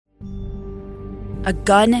a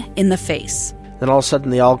gun in the face. Then all of a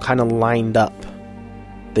sudden, they all kind of lined up.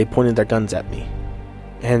 They pointed their guns at me.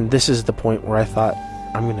 And this is the point where I thought,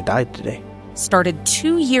 I'm going to die today. Started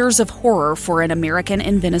 2 years of horror for an American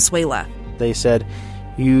in Venezuela. They said,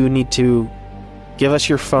 you need to give us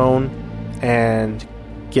your phone and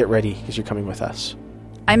get ready because you're coming with us.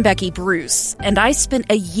 I'm Becky Bruce, and I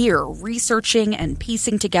spent a year researching and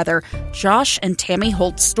piecing together Josh and Tammy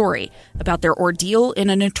Holt's story about their ordeal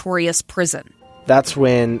in a notorious prison. That's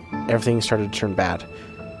when everything started to turn bad.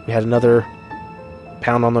 We had another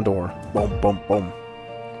pound on the door. Boom, boom, boom.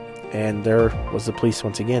 And there was the police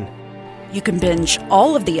once again. You can binge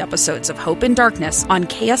all of the episodes of Hope in Darkness on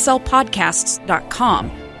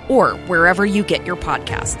KSLpodcasts.com or wherever you get your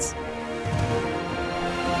podcasts.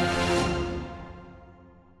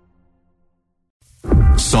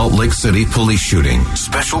 Salt Lake City police shooting.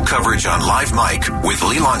 Special coverage on Live Mike with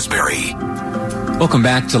Lee Lonsberry. Welcome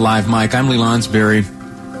back to Live Mike. I'm Lee Lonsberry.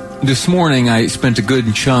 This morning, I spent a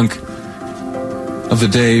good chunk of the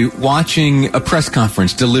day watching a press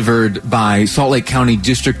conference delivered by Salt Lake County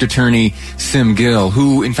District Attorney Sim Gill,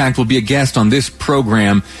 who, in fact, will be a guest on this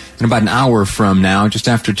program in about an hour from now. Just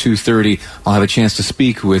after 2:30, I'll have a chance to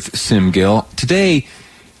speak with Sim Gill. Today,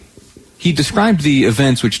 he described the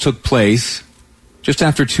events which took place just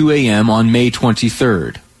after 2 a.m. on May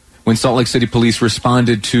 23rd, when Salt Lake City police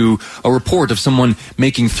responded to a report of someone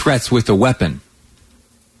making threats with a weapon.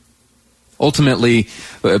 Ultimately,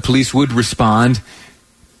 police would respond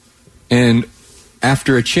and,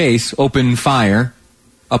 after a chase, open fire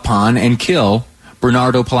upon and kill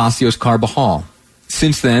Bernardo Palacios Carbajal.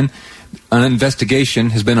 Since then, an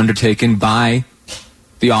investigation has been undertaken by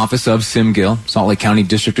the office of Sim Gill, Salt Lake County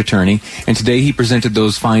District Attorney, and today he presented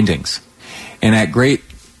those findings. And at great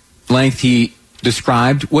length, he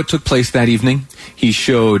described what took place that evening. He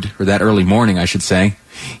showed, or that early morning, I should say,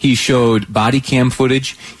 he showed body cam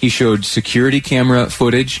footage, he showed security camera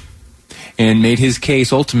footage, and made his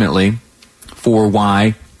case ultimately for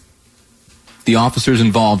why the officers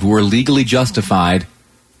involved were legally justified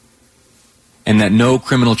and that no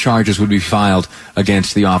criminal charges would be filed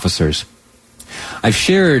against the officers. I've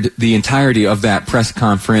shared the entirety of that press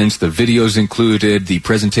conference, the videos included, the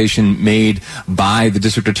presentation made by the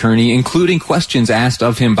district attorney, including questions asked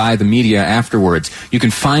of him by the media afterwards. You can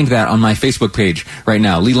find that on my Facebook page right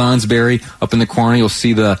now. Lee Lonsberry, up in the corner, you'll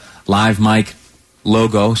see the Live Mic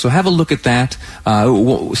logo. So have a look at that,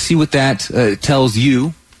 see what that tells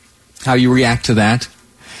you, how you react to that,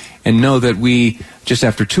 and know that we, just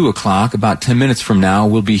after 2 o'clock, about 10 minutes from now,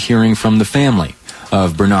 will be hearing from the family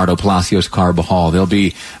of Bernardo Palacios Carbajal. They'll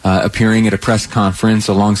be appearing at a press conference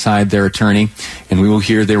alongside their attorney, and we will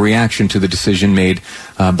hear their reaction to the decision made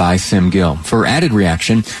by Sim Gill. For added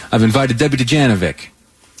reaction, I've invited Debbie Dujanovic,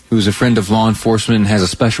 who is a friend of law enforcement and has a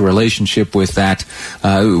special relationship with that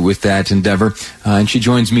endeavor, and she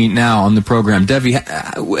joins me now on the program. Debbie,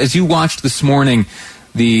 as you watched this morning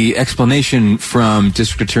the explanation from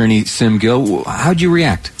District Attorney Sim Gill, how'd you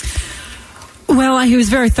react? Well, he was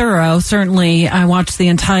very thorough, certainly. I watched the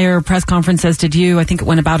entire press conference, as did you. I think it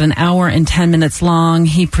went about an hour and 10 minutes long.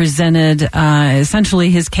 He presented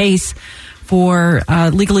essentially his case for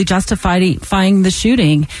legally justifying the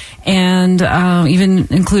shooting, and even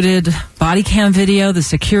included body cam video, the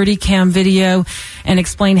security cam video, and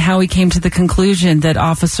explained how he came to the conclusion that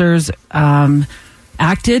officers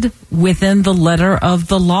acted within the letter of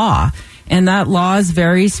the law. And that law is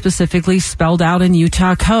very specifically spelled out in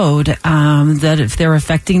Utah code, that if they're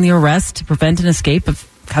effecting the arrest to prevent an escape of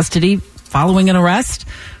custody following an arrest,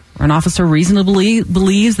 or an officer reasonably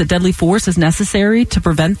believes that deadly force is necessary to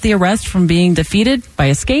prevent the arrest from being defeated by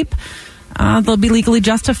escape, they'll be legally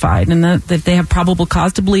justified. And that they have probable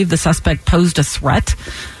cause to believe the suspect posed a threat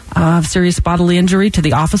of serious bodily injury to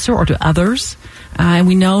the officer or to others. And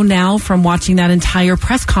we know now from watching that entire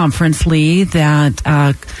press conference, Lee,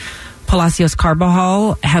 that Palacios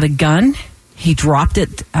Carbajal had a gun. He dropped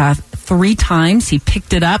it 3 times. He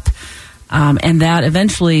picked it up. And that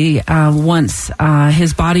eventually, once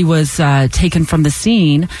his body was taken from the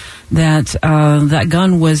scene, that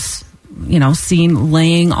gun was, seen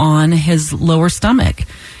laying on his lower stomach.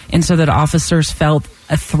 And so that officers felt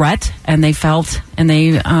a threat, and they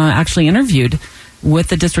actually interviewed with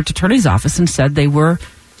the district attorney's office and said they were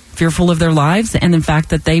fearful of their lives and, in fact,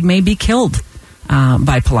 that they may be killed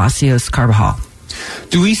by Palacios Carbajal.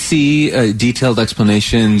 Do we see detailed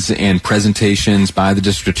explanations and presentations by the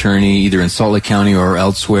district attorney, either in Salt Lake County or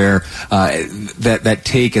elsewhere, that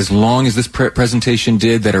take as long as this presentation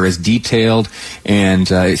did, that are as detailed and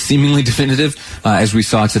seemingly definitive as we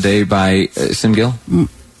saw today by Sim Gill?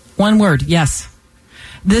 One word, yes.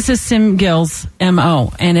 This is Sim Gill's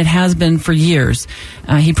MO, and it has been for years.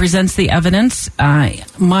 He presents the evidence.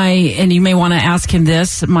 And you may want to ask him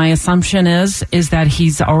this. My assumption is that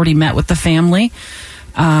he's already met with the family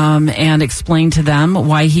and explained to them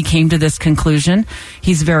why he came to this conclusion.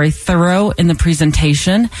 He's very thorough in the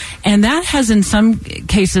presentation, and that has in some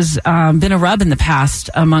cases been a rub in the past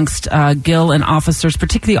amongst Gill and officers,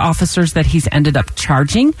 particularly officers that he's ended up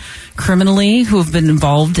charging criminally who have been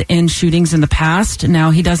involved in shootings in the past. Now,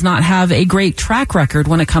 he does not have a great track record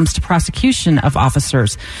when it comes to prosecution of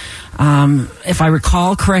officers. If I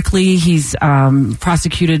recall correctly, he's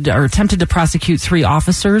prosecuted or attempted to prosecute 3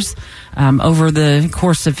 officers over the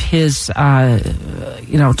course of his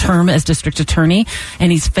term as district attorney,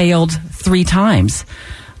 and he's failed 3 times.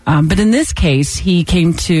 But in this case, he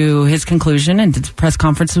came to his conclusion and did a press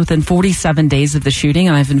conference within 47 days of the shooting.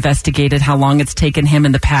 And I've investigated how long it's taken him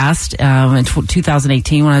in the past. In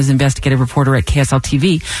 2018, when I was an investigative reporter at KSL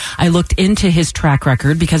TV, I looked into his track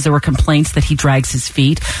record because there were complaints that he drags his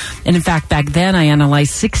feet. And in fact, back then, I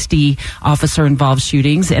analyzed 60 officer-involved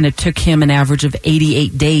shootings, and it took him an average of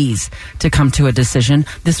 88 days to come to a decision.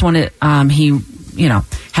 This one, he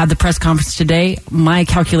had the press conference today. My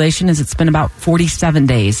calculation is it's been about 47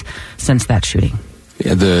 days since that shooting.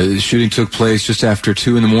 Yeah, the shooting took place just after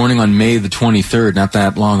 2 a.m. on May the 23rd, not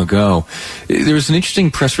that long ago. There was an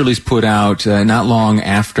interesting press release put out not long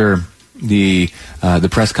after the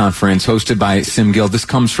press conference hosted by Sim Gill. This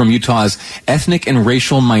comes from Utah's ethnic and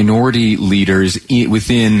racial minority leaders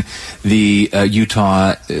within the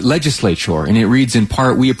Utah legislature. And it reads in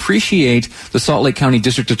part, "We appreciate the Salt Lake County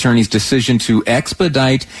District Attorney's decision to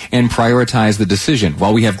expedite and prioritize the decision.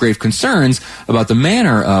 While we have grave concerns about the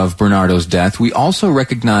manner of Bernardo's death, we also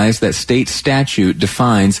recognize that state statute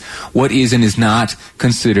defines what is and is not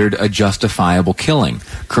considered a justifiable killing.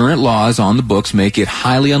 Current laws on the books make it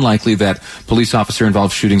highly unlikely that police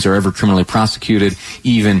officer-involved shootings are ever criminally prosecuted,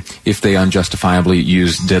 even if they unjustifiably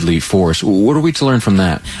use deadly force." What are we to learn from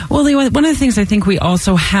that? Well, Lee, one of the things I think we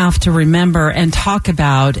also have to remember and talk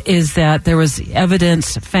about is that there was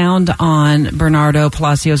evidence found on Bernardo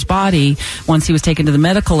Palacio's body once he was taken to the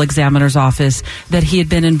medical examiner's office that he had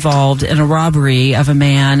been involved in a robbery of a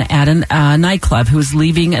man at a nightclub who was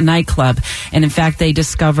leaving a nightclub. And in fact, they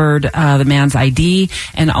discovered the man's ID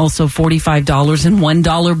and also $45 and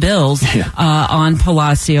 $1 bills on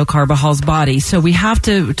Palacio Carbajal's body. So we have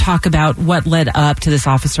to talk about what led up to this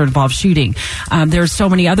officer-involved shooting. There's so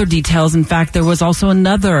many other details. In fact, there was also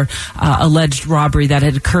another alleged robbery that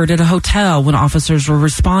had occurred at a hotel when officers were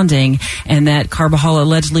responding, and that Carbajal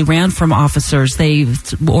allegedly ran from officers. They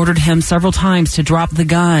ordered him several times to drop the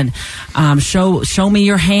gun. Show me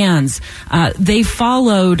your hands. They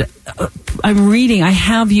followed. I'm reading. I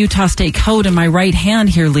have Utah State Code in my right hand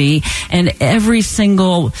here, Lee, and every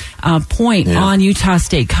single point on Utah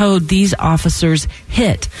State Code, these officers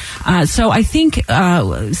hit. So I think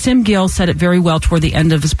Sim Gill said it very well toward the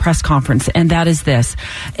end of his press conference, and that is this: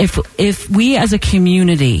 if we as a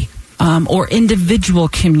community or individual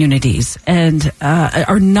communities and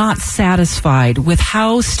are not satisfied with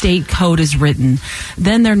how state code is written,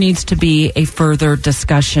 then there needs to be a further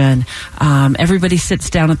discussion. Everybody sits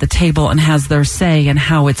down at the table and has their say in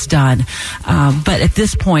how it's done. But at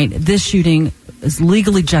this point, this shooting is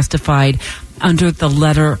legally justified under the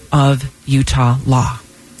letter of Utah law.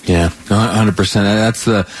 Yeah, 100%. That's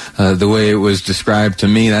the way it was described to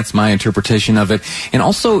me. That's my interpretation of it. And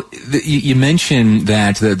also, you mentioned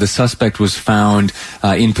that the suspect was found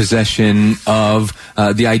in possession of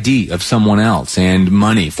the ID of someone else and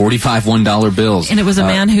money, $45 $1 bills. And it was a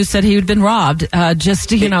man who said he had been robbed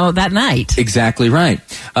that night. Exactly right.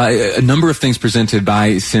 A number of things presented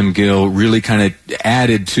by Sim Gill really kind of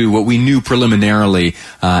added to what we knew preliminarily,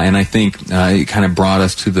 and I think it kind of brought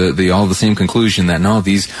us to all the same conclusion that no,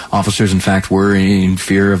 these officers, in fact, were in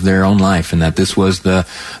fear of their own life, and that this was the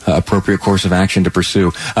appropriate course of action to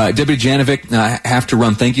pursue. Deputy Janovic, I have to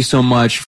run. Thank you so much.